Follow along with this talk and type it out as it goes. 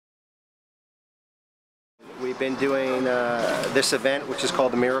We've been doing this event, which is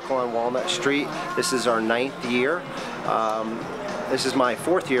called the Miracle on Walnut Street. This is our 9th year. This is my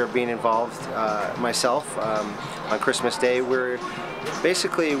 4th year being involved myself. On Christmas Day, we're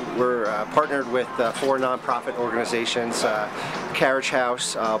partnered with 4 nonprofit organizations: Carriage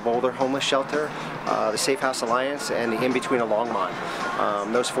House, Boulder Homeless Shelter, the Safe House Alliance, and the In Between a Longmont.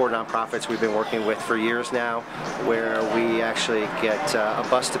 Those 4 nonprofits we've been working with for years now, where we actually get a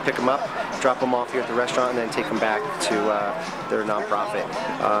bus to pick them up, drop them off here at the restaurant, and then take them back to their nonprofit.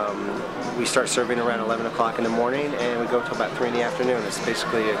 We start serving around 11 o'clock in the morning, and we go till about 3 in the afternoon. It's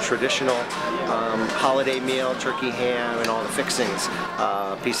basically a traditional holiday meal: turkey, ham, and all the fixings.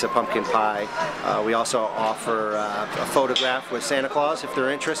 Piece of pumpkin pie. We also offer a photograph with Santa Claus if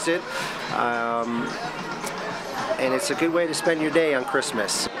they're interested. And it's a good way to spend your day on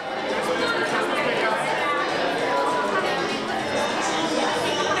Christmas.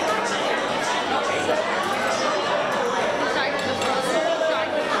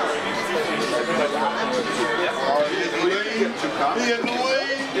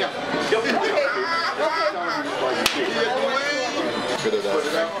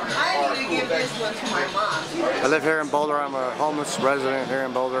 I live here in Boulder. I'm a homeless resident here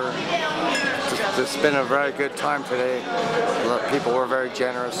in Boulder. It's been a very good time today. People were very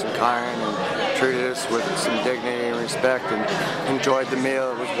generous and kind and treated us with some dignity and respect and enjoyed the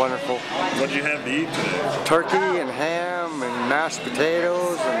meal. It was wonderful. What did you have to eat today? Turkey and ham and mashed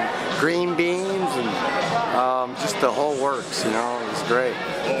potatoes and green beans and just the whole works, you know. It was great.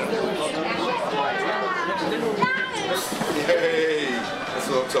 Hey, that's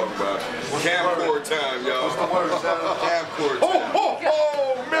what I'm talking about. Camcorder time, y'all. Camcorder time.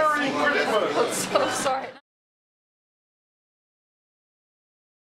 Oh, Merry Christmas!